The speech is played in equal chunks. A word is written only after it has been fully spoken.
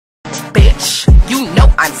bitch. You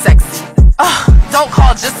know I'm sexy. Don't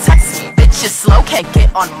call, just text me. Bitch, you're slow, can't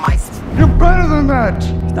get on my speed. You're better than that.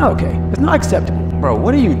 It's not okay. It's not acceptable. Bro,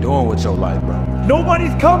 what are you doing with your life, bro?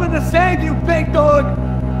 Nobody's coming to save you, big dog.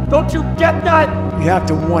 Don't you get that? You have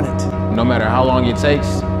to want it. No matter how long it takes,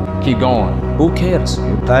 keep going. Who cares?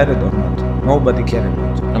 You're tired or not? Nobody cares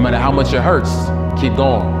about you. No matter how much it hurts, keep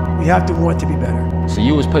going. You have to want to be better. So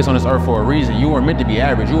you was placed on this earth for a reason. You weren't meant to be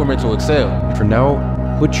average. You were meant to excel. For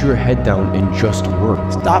now, put your head down and just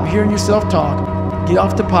work. Stop hearing yourself talk. Get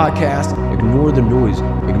off the podcast. Ignore the noise.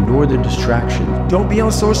 Ignore the distraction. Don't be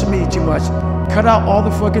on social media too much. Cut out all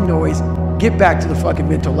the fucking noise. Get back to the fucking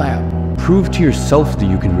mental lab. Prove to yourself that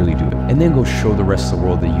you can really do it, and then go show the rest of the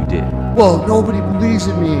world that you did. Well, nobody believes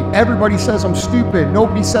in me. Everybody says I'm stupid.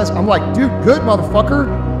 Nobody says, I'm like, dude, good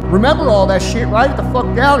motherfucker. Remember all that shit, write it the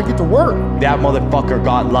fuck down and get to work. That motherfucker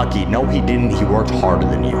got lucky. No, he didn't. He worked harder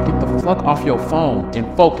than you. Get the fuck off your phone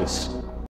and focus.